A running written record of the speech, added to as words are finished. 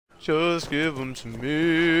Just give them to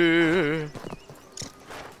me.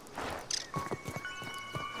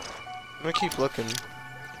 I'm gonna keep looking.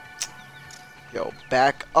 Yo,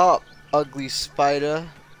 back up, ugly spider.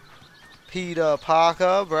 Peter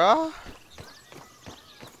Parker, bruh.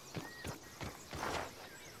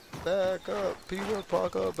 Back up, Peter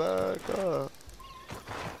Parker, back up.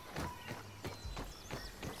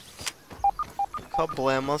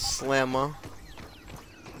 Kablamma slamma.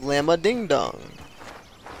 Llama ding dong.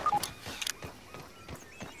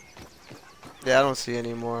 Yeah, I don't see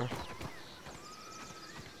any more.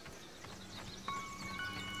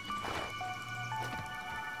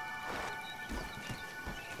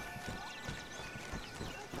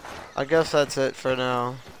 I guess that's it for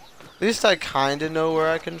now. At least I kinda know where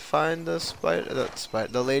I can find the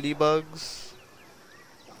the ladybugs.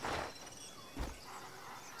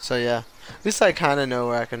 So yeah, at least I kinda know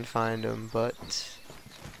where I can find them, but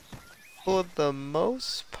for the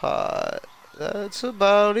most part, that's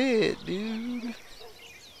about it, dude.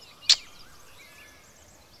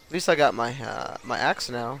 At least I got my my axe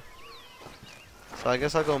now, so I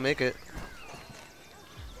guess I'll go make it.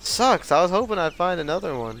 Sucks. I was hoping I'd find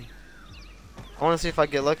another one. I want to see if I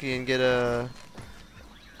get lucky and get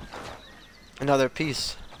another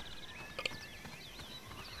piece.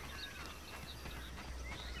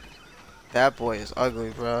 That boy is ugly,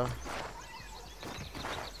 bro.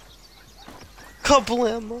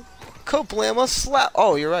 Kablamma, kablamma slap.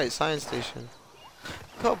 Oh, you're right. Science station.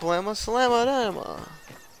 Kablamma slamma damma.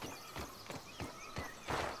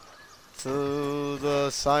 To the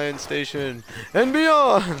science station and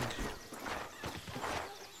beyond.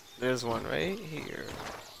 There's one right here.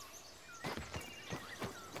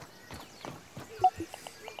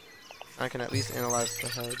 I can at least analyze the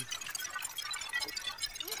head.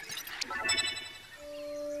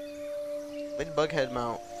 Ladybug head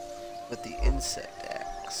mount with the insect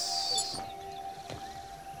axe.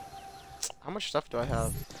 How much stuff do I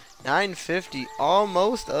have? 950,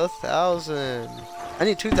 almost 1,000. I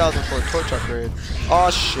need 2,000 for a torch upgrade.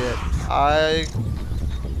 Oh shit! I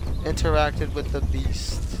interacted with the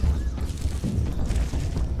beast.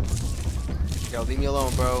 Yo, leave me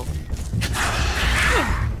alone, bro.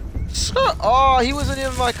 Oh, he wasn't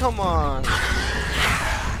in my. Come on.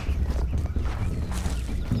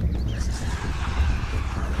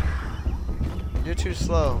 You're too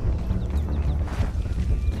slow.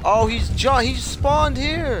 Oh, he spawned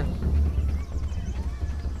here.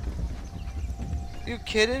 You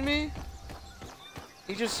kidding me?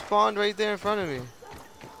 He just spawned right there in front of me.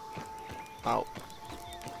 Out.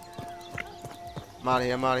 I'm out of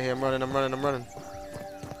here, I'm out of here. I'm running.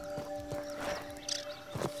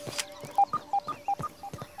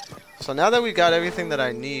 So now that we got everything that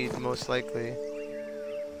I need, most likely,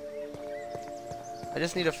 I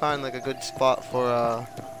just need to find like a good spot for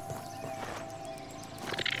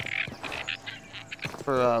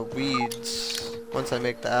weeds once I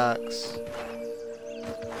make the axe.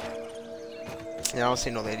 Yeah, I don't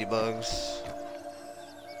see no ladybugs.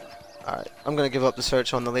 Alright, I'm gonna give up the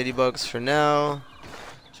search on the ladybugs for now.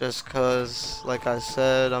 Just cause, like I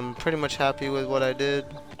said, I'm pretty much happy with what I did.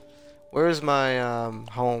 Where's my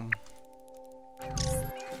home?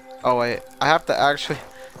 Oh wait, I have to actually...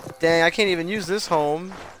 Dang, I can't even use this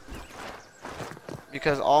home.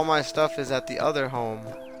 Because all my stuff is at the other home.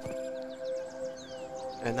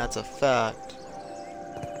 And that's a fact.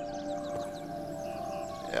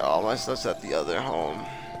 Yeah, all my stuff's at the other home.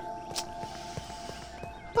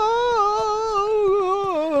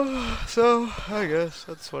 Oh, so, I guess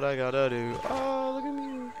that's what I gotta do. Oh, look at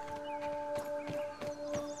me.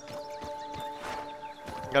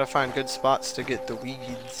 Gotta find good spots to get the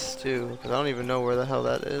weeds, too. Because I don't even know where the hell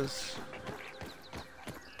that is.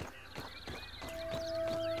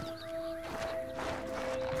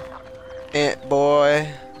 Ant boy.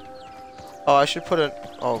 Oh, I should put a...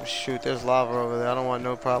 Oh, shoot. There's lava over there. I don't want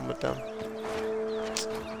no problem with them.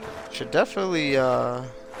 Should definitely,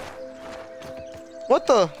 What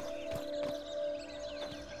the...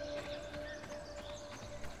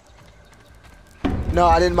 No,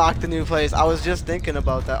 I didn't mock the new place. I was just thinking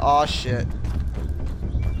about that. Oh shit.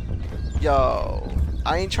 Yo.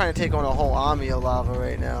 I ain't trying to take on a whole army of lava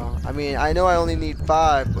right now. I mean, I know I only need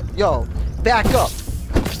 5, but... Yo, back up!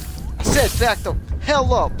 I said back the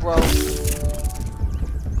hell up, bro.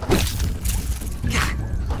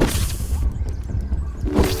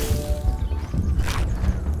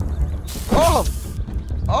 Oh!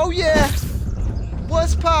 Oh yeah!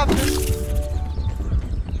 What's poppin'?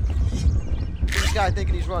 This guy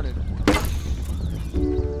thinking he's running.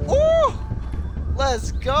 Ooh!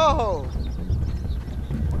 Let's go!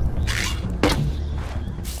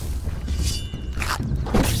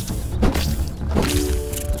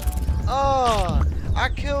 I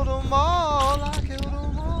killed them all. I killed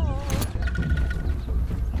them all.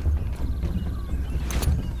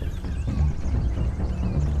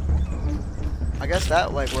 I guess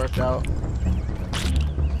that like worked out.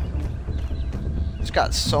 Just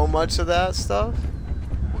got so much of that stuff.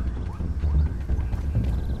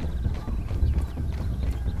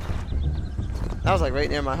 That was like right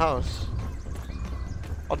near my house.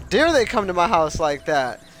 How dare they come to my house like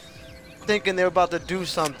that? Thinking they were about to do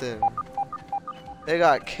something. They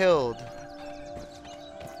got killed.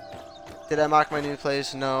 Did I mark my new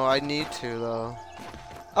place? No, I need to though.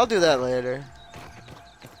 I'll do that later.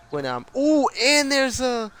 When I'm... Ooh, and there's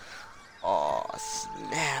a... Oh,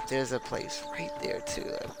 snap. There's a place right there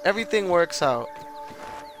too. Everything works out.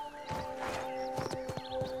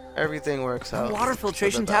 Everything works out. Water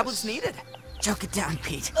filtration tablets needed. Choke it down,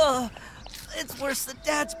 Pete. It's worse than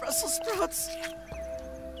Dad's Brussels sprouts.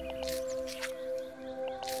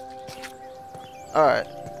 Alright.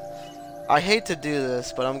 I hate to do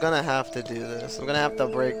this, but I'm gonna have to do this. I'm gonna have to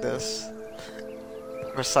break this.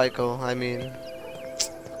 Recycle, I mean.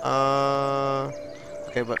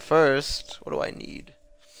 Okay, but first, what do I need?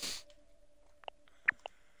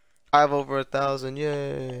 I have over 1,000,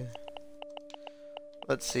 yay.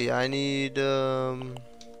 Let's see, I need,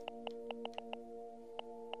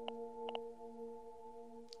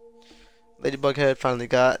 Ladybug head finally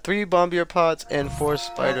got 3 bombier pots and 4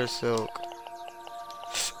 spider silk.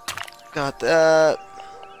 Got that.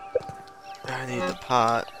 I need the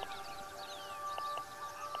pot.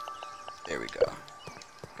 There we go.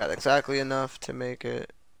 Got exactly enough to make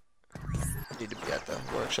it. Need to be at the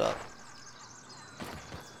workshop.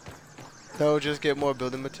 No, just get more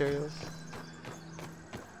building materials.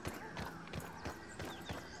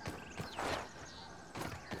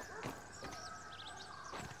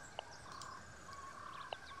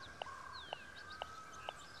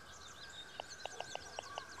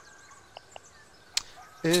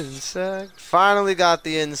 Insect. Finally got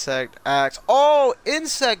the insect axe. Oh,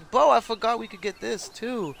 insect bow. I forgot we could get this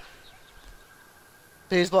too.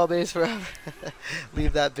 Baseball base forever.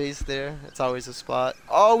 Leave that base there. It's always a spot.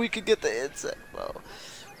 Oh, we could get the insect bow.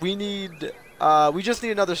 We need, we just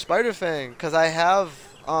need another spider fang. Cause I have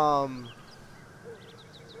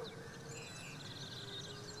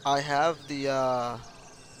the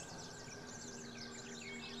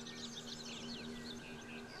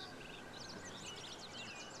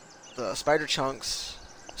spider chunks,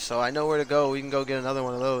 so I know where to go. We can go get another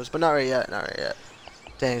one of those, but not right yet, not right yet.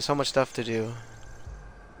 Dang, so much stuff to do.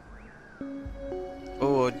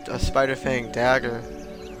 Oh, a spider fang dagger.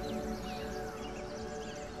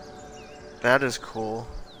 That is cool.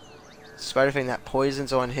 Spider fang that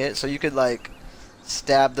poisons on hit, so you could like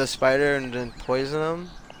stab the spider and then poison them.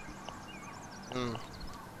 Hmm.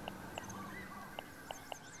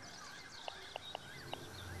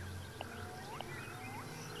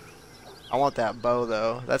 I want that bow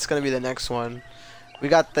though. That's gonna be the next one. We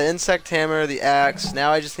got the insect hammer, the axe.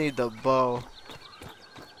 Now I just need the bow.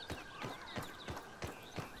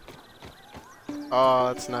 Oh,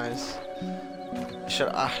 that's nice.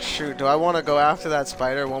 Shoot, do I want to go after that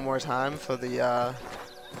spider one more time for the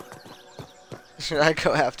should I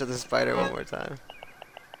go after the spider one more time?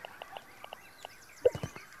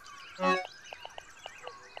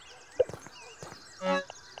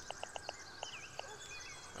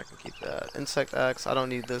 Insect axe. I don't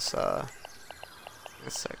need this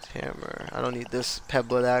insect hammer. I don't need this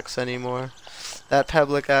pebblet axe anymore. That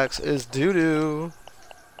pebblet axe is doo-doo.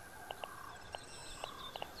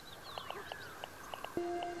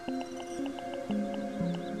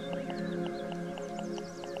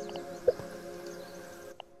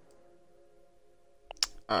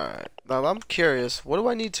 Alright. Now I'm curious. What do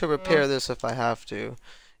I need to repair this if I have to?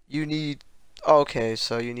 You need... Okay,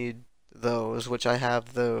 so you need those, which I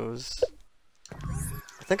have those.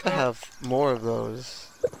 I think I have more of those.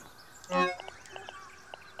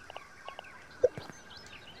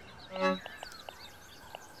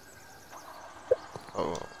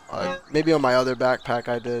 Oh, maybe on my other backpack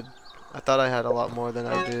I did. I thought I had a lot more than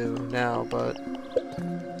I do now, but...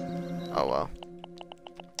 Oh well.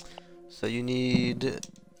 So you need...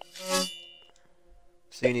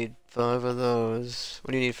 So you need 5 of those.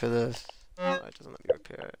 What do you need for this? Oh, it doesn't let me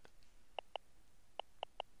repair it.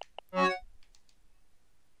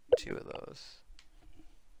 2 of those.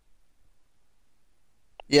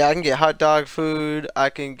 Yeah, I can get hot dog food.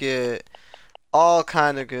 I can get all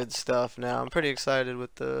kind of good stuff now. I'm pretty excited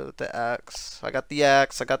with the axe. I got the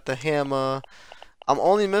axe. I got the hammer. I'm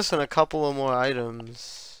only missing a couple of more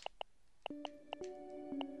items,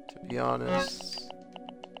 to be honest.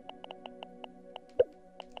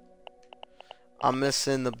 I'm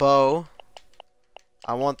missing the bow.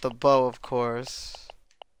 I want the bow, of course.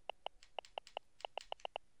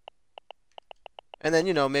 And then,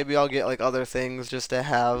 you know, maybe I'll get like other things just to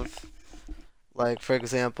have. Like, for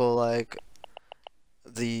example, like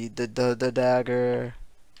the dagger.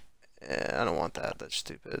 I don't want that. That's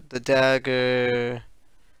stupid. The dagger.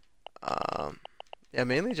 Yeah,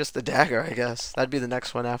 mainly just the dagger, I guess. That'd be the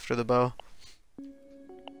next one after the bow.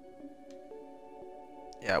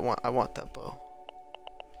 Yeah, I want that bow.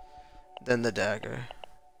 Then the dagger.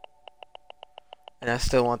 And I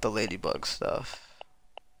still want the ladybug stuff.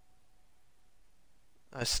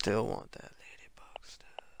 I still want that ladybug stuff.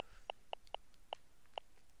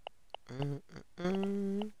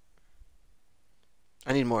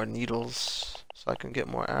 I need more needles so I can get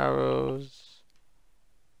more arrows.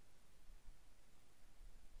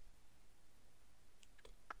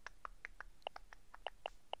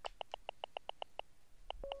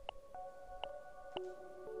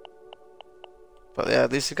 But yeah,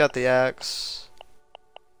 at least you got the axe.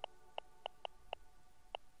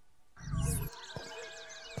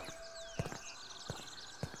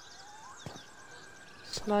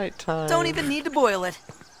 It's nighttime. Don't even need to boil it.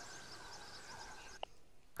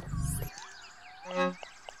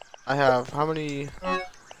 I have how many?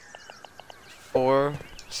 4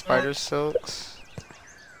 spider silks,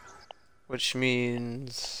 which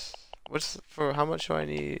means how much do I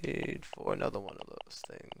need for another one of those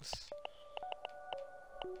things?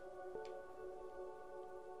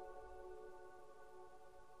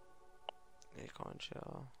 Acorn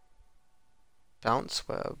shell, bounce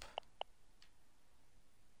web.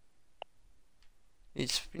 You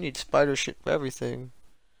need spider shit for everything.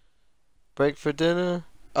 Break for dinner?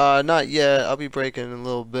 Not yet. I'll be breaking in a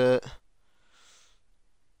little bit.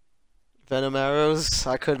 Venom arrows?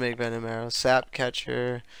 I could make venom arrows. Sap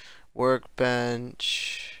catcher.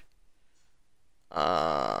 Workbench.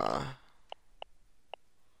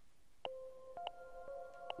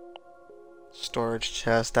 Storage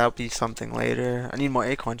chest. That'll be something later. I need more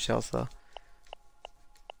acorn shells though.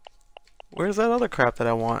 Where's that other crap that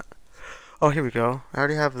I want? Oh, here we go. I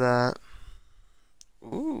already have that.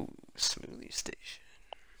 Ooh, smoothie station.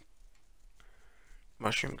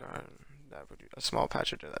 Mushroom garden. That produce a small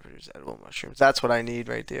patch of dirt that produces edible mushrooms. That's what I need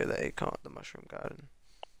right there. The acorn, the mushroom garden.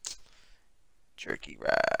 Jerky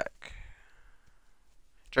rack.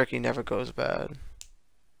 Jerky never goes bad.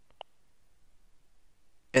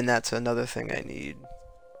 And that's another thing I need.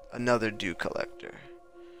 Another dew collector.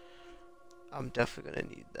 I'm definitely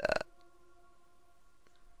gonna need that.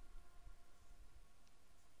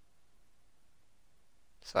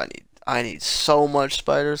 So I need so much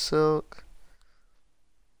spider silk.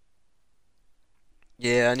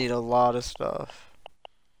 Yeah, I need a lot of stuff.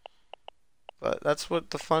 But that's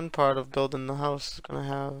what the fun part of building the house is gonna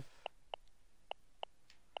have.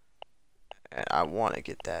 And I want to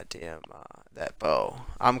get that damn that bow.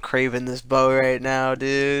 I'm craving this bow right now,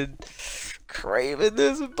 dude. Craving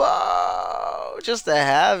this bow just to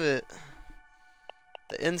have it.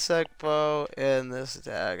 The insect bow and this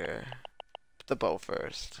dagger. The bow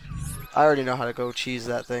first. I already know how to go cheese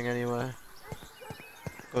that thing anyway.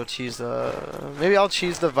 Go cheese the. Maybe I'll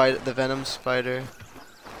cheese the venom spider.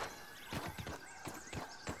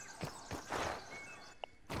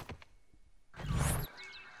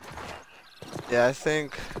 Yeah, I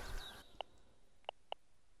think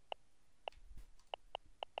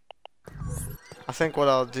what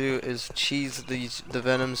I'll do is cheese the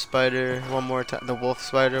venom spider one more time, the wolf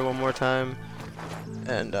spider one more time,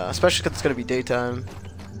 and especially because it's gonna be daytime.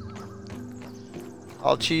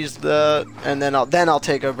 I'll cheese that, and then I'll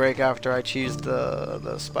take a break after I cheese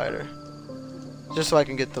the spider, just so I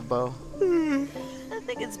can get the bow. I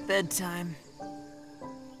think it's bedtime.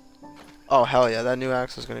 Oh hell yeah, that new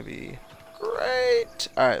axe is gonna be great.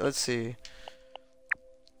 All right, let's see.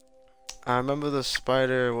 I remember the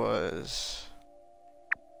spider was.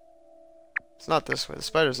 It's not this way. The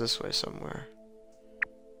spider's this way somewhere.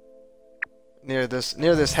 Near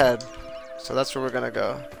this head. So that's where we're gonna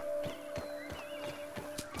go.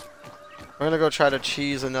 We're gonna go try to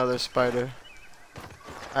cheese another spider.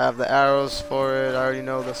 I have the arrows for it. I already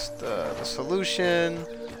know the solution.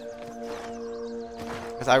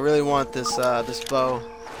 Cause I really want this this bow.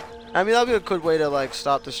 I mean, that'll be a good way to like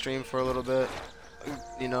stop the stream for a little bit.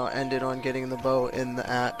 You know, end it on getting the bow in the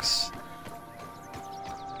axe.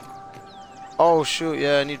 Oh shoot,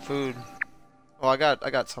 yeah, I need food. Oh, I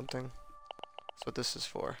got something. That's what this is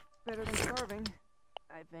for. Better than starving,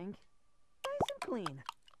 I think. Nice and clean.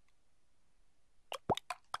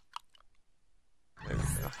 There we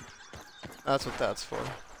go. That's what that's for.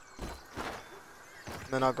 And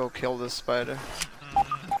then I'll go kill this spider.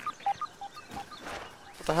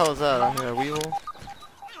 What the hell is that? I hear a weevil.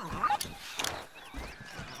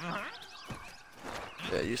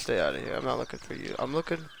 Yeah, you stay out of here. I'm not looking for you. I'm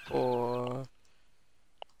looking for...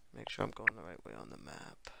 Make sure I'm going the right way on the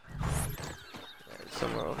map. Yeah, it's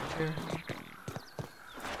somewhere over here.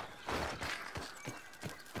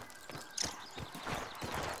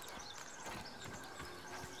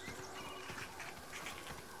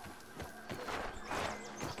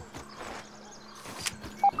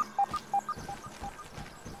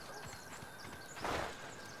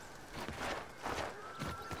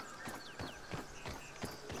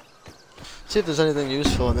 See if there's anything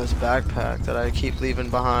useful in this backpack that I keep leaving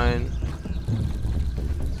behind.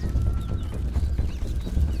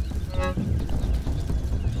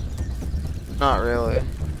 Not really.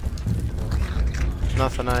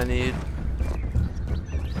 Nothing I need.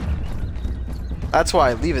 That's why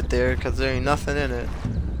I leave it there, because there ain't nothing in it.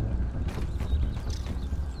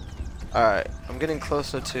 Alright, I'm getting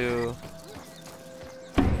closer to...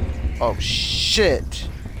 Oh shit!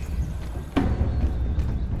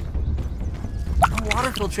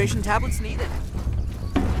 Water filtration tablets needed.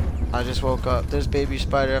 I just woke up. There's baby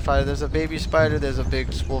spider. If there's a baby spider, there's a big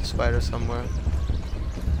wolf spider somewhere.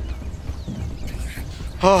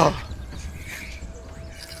 Oh!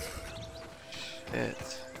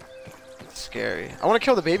 Shit. It's scary. I want to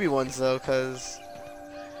kill the baby ones though, cause...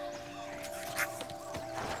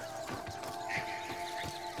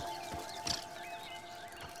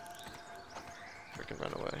 Freaking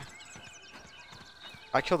run away.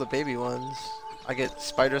 I kill the baby ones. I get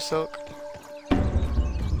spider silk.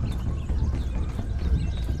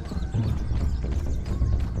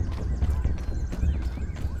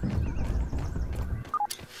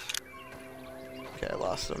 Okay, I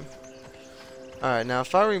lost him. Alright, now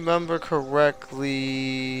if I remember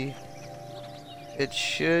correctly, it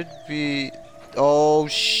should be... Oh,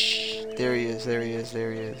 shh! There he is, there he is,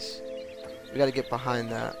 there he is. We gotta get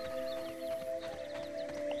behind that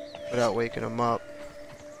without waking him up.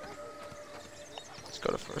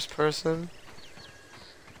 Go to first person.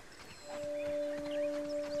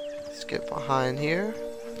 Let's get behind here.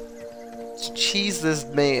 Let's cheese this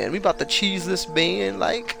man. We about to cheese this man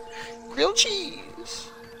like grilled cheese.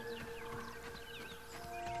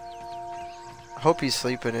 I hope he's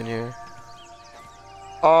sleeping in here.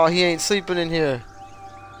 Oh, he ain't sleeping in here.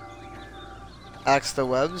 Axe the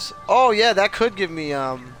webs. Oh yeah, that could give me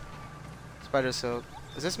spider silk.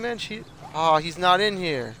 Is this man cheat? Oh, he's not in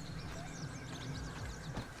here.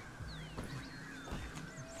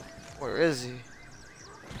 Where is he?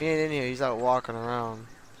 He ain't in here, he's out walking around.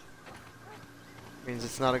 Means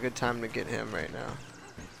it's not a good time to get him right now.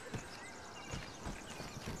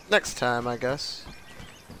 Next time, I guess.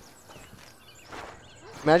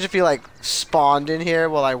 Imagine if he like spawned in here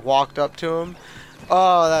while I walked up to him.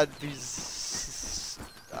 Oh, that'd be...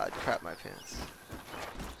 I'd crap my pants.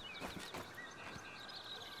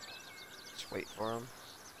 Just wait for him.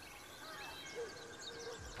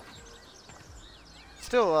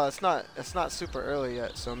 Still, it's not super early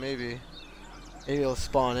yet, so maybe he'll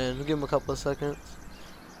spawn in. We'll give him a couple of seconds.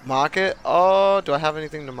 Mock it? Oh, do I have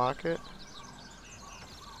anything to mock it?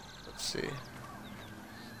 Let's see.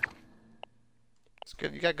 It's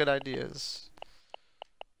good. You got good ideas.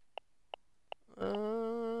 I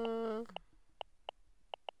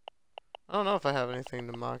don't know if I have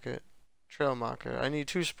anything to mock it. Trail marker. I need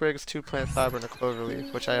 2 sprigs, 2 plant fiber, and a clover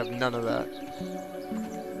leaf, which I have none of that.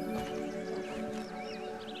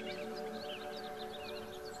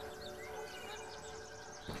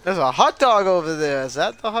 There's a hot dog over there. Is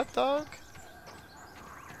that the hot dog?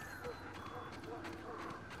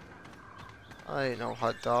 I ain't no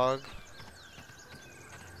hot dog.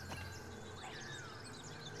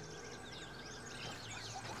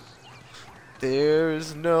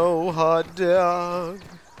 There's no hot dog.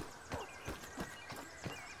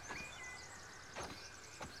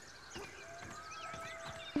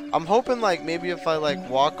 I'm hoping like maybe if I like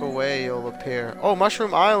walk away it'll appear. Oh,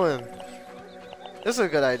 Mushroom Island. This is a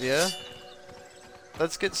good idea.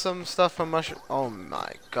 Let's get some stuff from Mushroom. Oh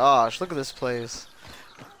my gosh, look at this place.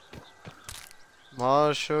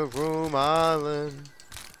 Mushroom Island.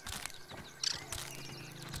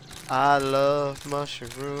 I love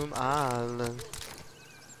Mushroom Island.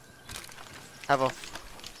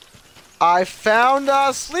 I found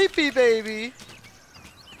a sleepy baby.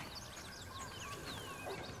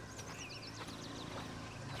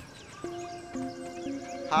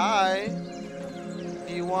 Hi.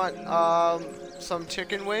 Do you want some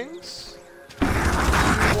chicken wings? You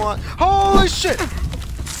want? Holy shit!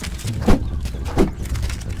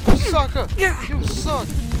 You sucker! You suck!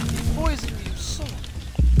 Poison me, you suck!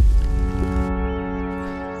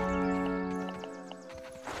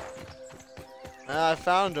 I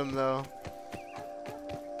found him though.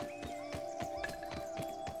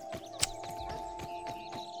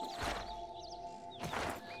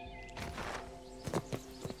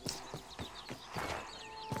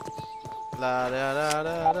 La da da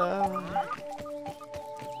da da.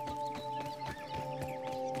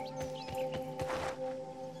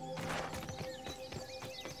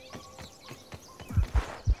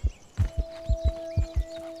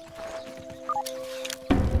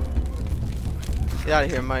 Get out of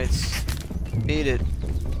here, mites. Beat it.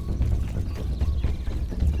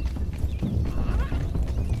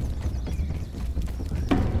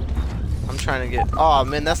 I'm trying to get. Oh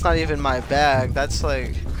man, that's not even my bag. That's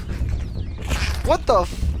like. What the f.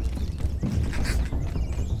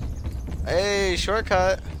 Hey,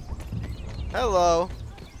 shortcut. Hello.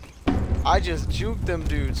 I just juked them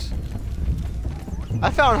dudes. I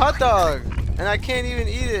found hot dog. And I can't even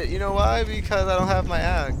eat it. You know why? Because I don't have my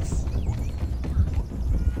axe.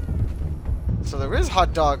 So there is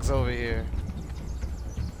hot dogs over here.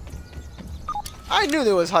 I knew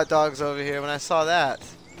there was hot dogs over here when I saw that.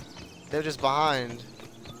 They're just behind.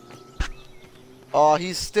 Oh,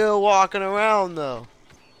 he's still walking around though.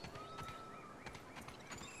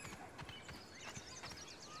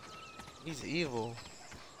 He's evil.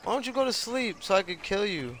 Why don't you go to sleep so I could kill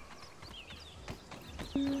you?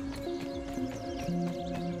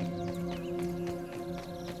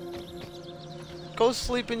 Go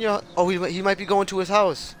sleep in your... Oh, he might be going to his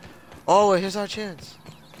house. Oh, here's our chance.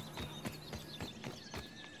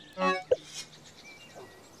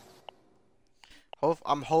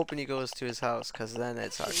 I'm hoping he goes to his house, because then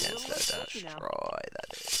it's our chance to destroy that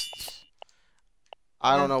bitch.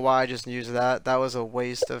 I don't know why I just used that. That was a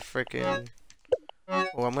waste of freaking... Oh,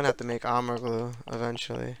 I'm going to have to make armor glue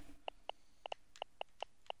eventually.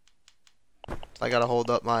 I gotta hold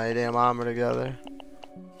up my damn armor together.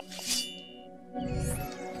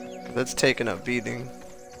 That's taking a beating.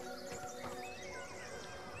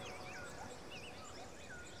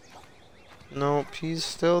 Nope, he's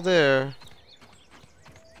still there.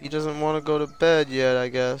 He doesn't want to go to bed yet, I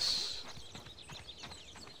guess.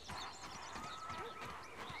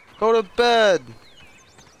 Go to bed!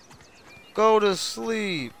 Go to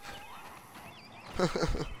sleep!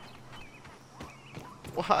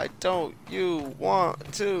 Why don't you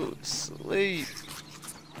want to sleep?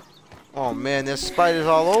 Oh man, there's spiders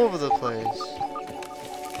all over the place.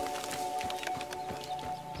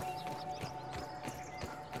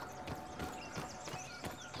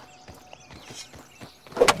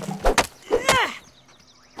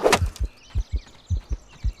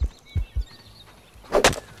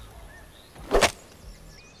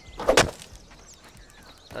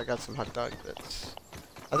 I got some hot dog bits.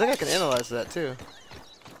 I think I can analyze that too.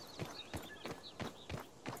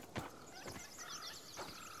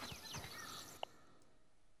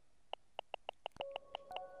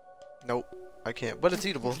 Nope, I can't, but it's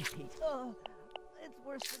eatable. It's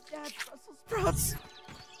worse than Dad's Brussels sprouts.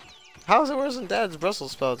 How is it worse than Dad's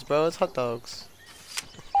Brussels sprouts, bro? It's hot dogs.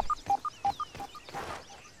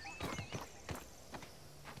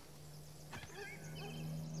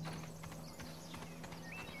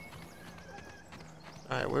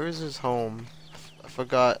 Alright, where is his home? I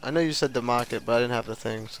forgot. I know you said the market, but I didn't have the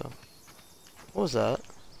thing, so. What was that?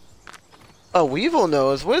 A Weevil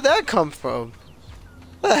nose? Where'd that come from?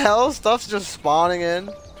 The hell? Stuff's just spawning in.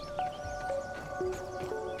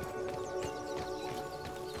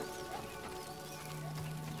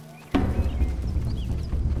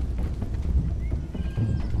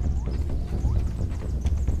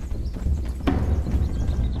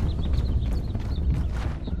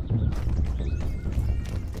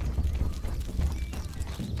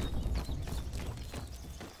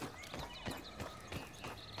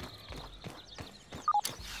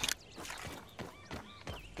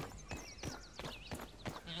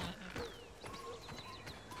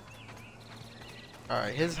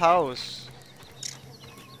 Alright, his house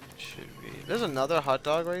should be... There's another hot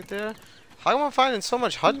dog right there? How am I finding so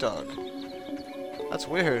much hot dog? That's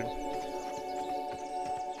weird.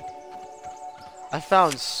 I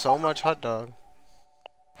found so much hot dog.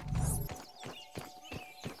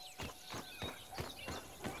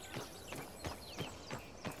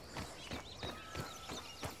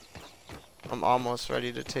 I'm almost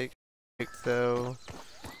ready to take though.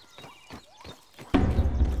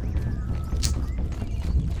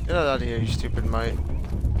 Get out of here, you stupid mite.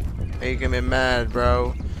 Making me mad,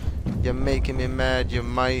 bro. You're making me mad, you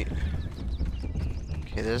mite.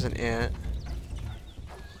 Okay, there's an ant.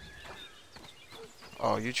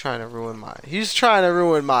 Oh, you trying to ruin my... He's trying to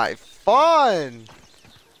ruin my fun!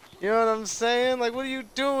 You know what I'm saying? Like, what are you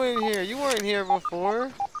doing here? You weren't here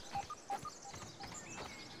before.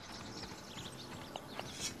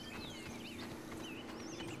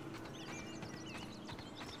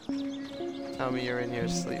 Tell me you're in here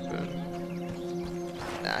sleeping.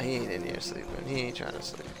 Nah, he ain't in here sleeping. He ain't trying to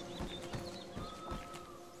sleep.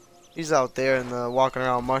 He's out there in the walking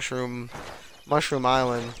around Mushroom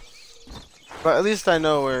Island. But at least I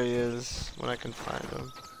know where he is when I can find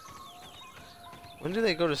him. When do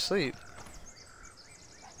they go to sleep?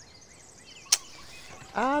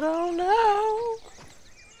 I don't know.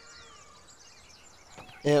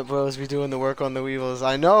 Yeah, bros, be doing the work on the Weevils.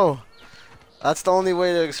 I know. That's the only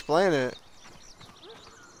way to explain it.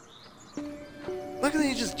 Look at that,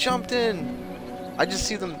 he just jumped in. I just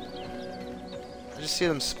see them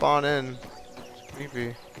spawn in.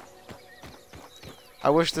 Creepy. I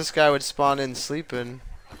wish this guy would spawn in sleeping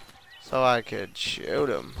so I could shoot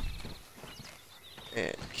him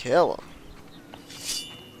and kill him.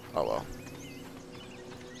 Oh well.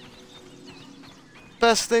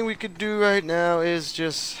 Best thing we could do right now is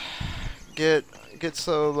just get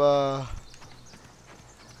some I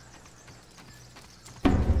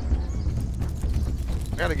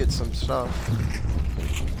gotta get some stuff.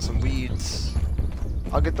 Some weeds.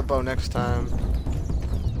 I'll get the bow next time.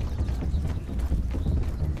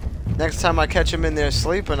 Next time I catch him in there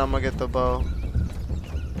sleeping, I'm gonna get the bow.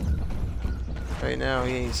 Right now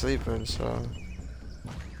he ain't sleeping, so.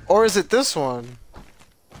 Or is it this one?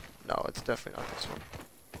 No, it's definitely not this one.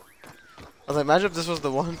 I was like, imagine if this was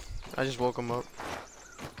the one. I just woke him up.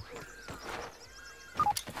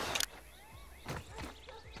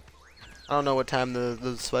 I don't know what time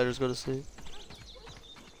the spiders go to sleep.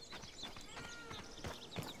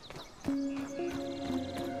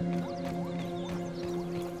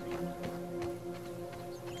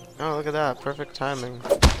 Oh, look at that. Perfect timing.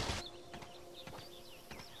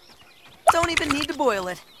 Don't even need to boil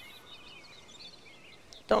it.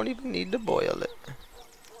 Don't even need to boil it.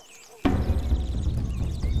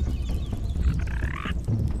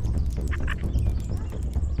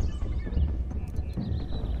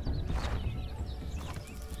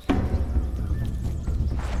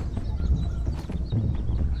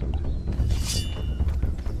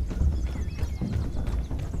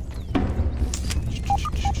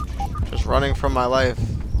 Just running from my life.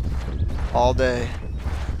 All day.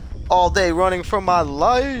 All day running from my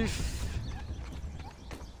life.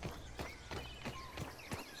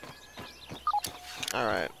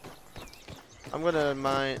 Alright. I'm gonna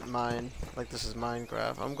mine, like this is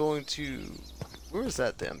Minecraft. I'm going to... Where is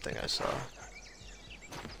that damn thing I saw?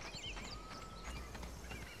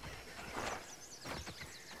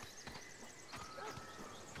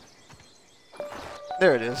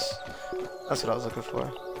 There it is. That's what I was looking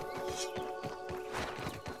for.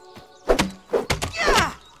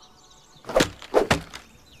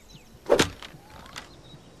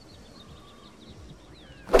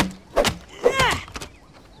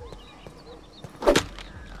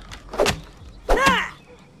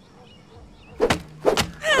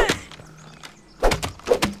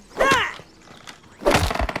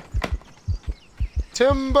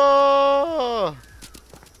 Timber!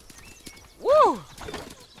 Woo!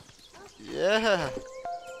 Yeah!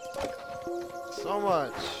 So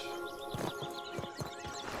much.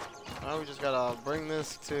 Now we just gotta bring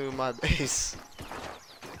this to my base.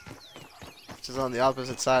 Which is on the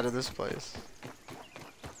opposite side of this place.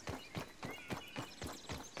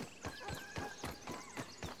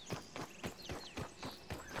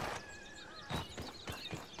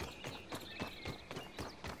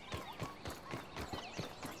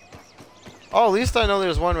 Oh, at least I know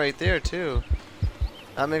there's one right there, too.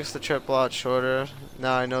 That makes the trip a lot shorter.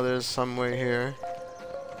 Now I know there's somewhere here.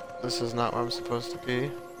 This is not where I'm supposed to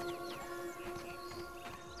be.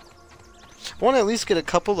 I want to at least get a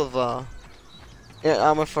couple of,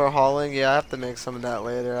 armor for hauling. Yeah, I have to make some of that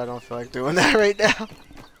later. I don't feel like doing that right now.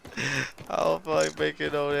 I don't feel like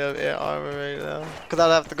making no damn ant armor right now. Because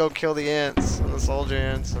I'd have to go kill the ants and the soldier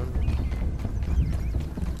ants and...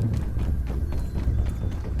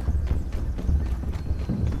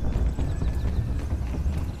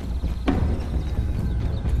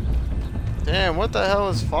 Damn, what the hell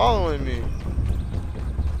is following me?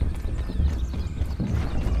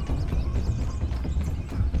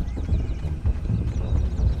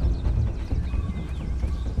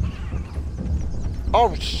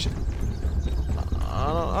 Oh shit.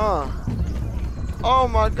 Oh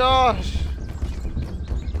my gosh.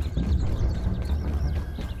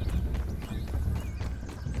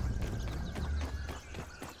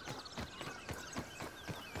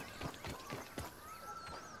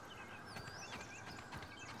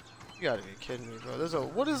 You gotta be kidding me, bro.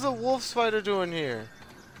 What is a wolf spider doing here?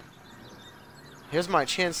 Here's my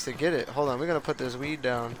chance to get it. Hold on, we're gonna put this weed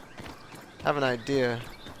down. I have an idea.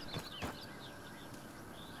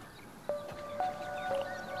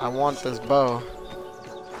 I want this bow.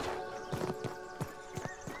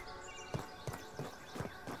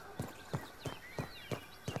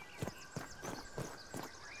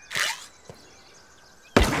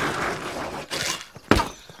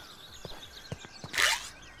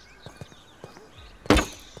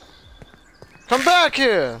 Come back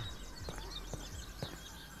here!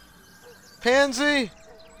 Pansy!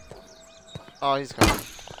 Oh, he's coming.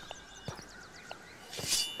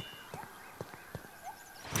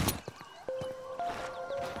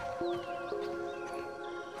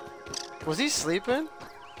 Was he sleeping?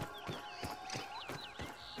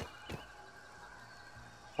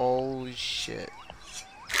 Holy shit.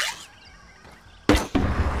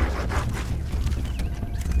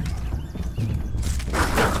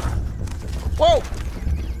 Whoa!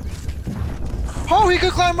 Oh, he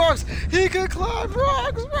could climb rocks! He could climb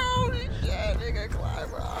rocks, bro! Holy shit, he could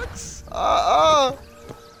climb rocks.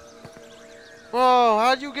 Whoa,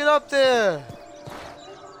 how'd you get up there?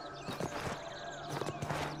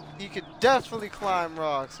 He could definitely climb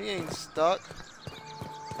rocks. He ain't stuck.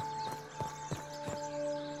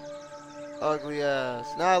 Ugly ass.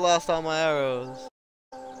 Now I lost all my arrows.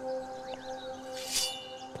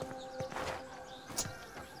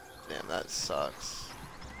 Damn, that sucks.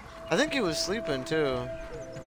 I think he was sleeping too.